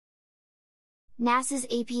NASA's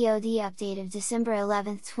APOD update of December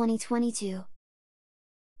 11, 2022.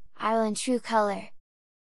 Io in true color.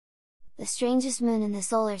 The strangest moon in the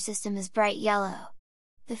solar system is bright yellow.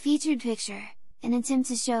 The featured picture, an attempt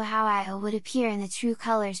to show how Io would appear in the true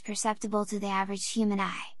colors perceptible to the average human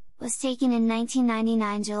eye, was taken in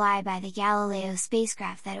 1999 July by the Galileo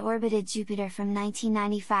spacecraft that orbited Jupiter from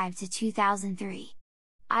 1995 to 2003.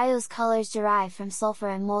 Io's colors derive from sulfur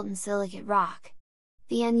and molten silicate rock.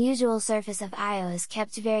 The unusual surface of Io is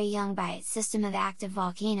kept very young by its system of active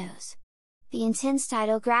volcanoes. The intense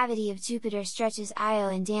tidal gravity of Jupiter stretches Io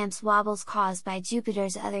and damps wobbles caused by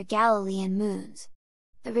Jupiter's other Galilean moons.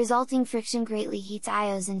 The resulting friction greatly heats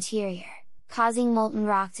Io's interior, causing molten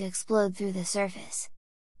rock to explode through the surface.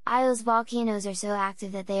 Io's volcanoes are so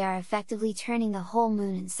active that they are effectively turning the whole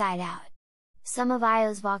moon inside out. Some of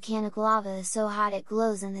Io's volcanic lava is so hot it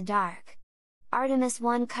glows in the dark. Artemis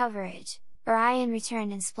 1 coverage, Orion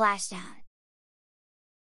returned in splashdown.